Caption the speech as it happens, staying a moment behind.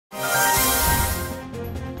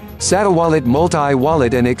Satowallet Multi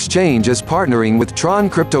wallet and exchange is partnering with Tron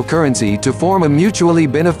cryptocurrency to form a mutually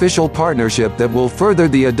beneficial partnership that will further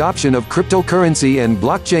the adoption of cryptocurrency and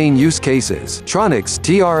blockchain use cases. Tronix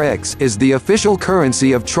 (TRX) is the official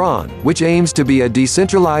currency of Tron, which aims to be a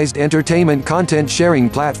decentralized entertainment content sharing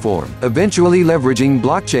platform, eventually leveraging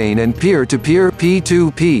blockchain and peer-to-peer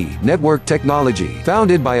 (P2P) network technology.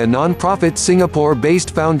 Founded by a non-profit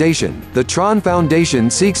Singapore-based foundation, the Tron Foundation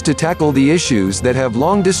seeks to tackle the issues that have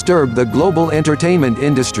long disturbed the global entertainment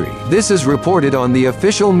industry. This is reported on the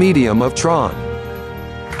official Medium of TRON.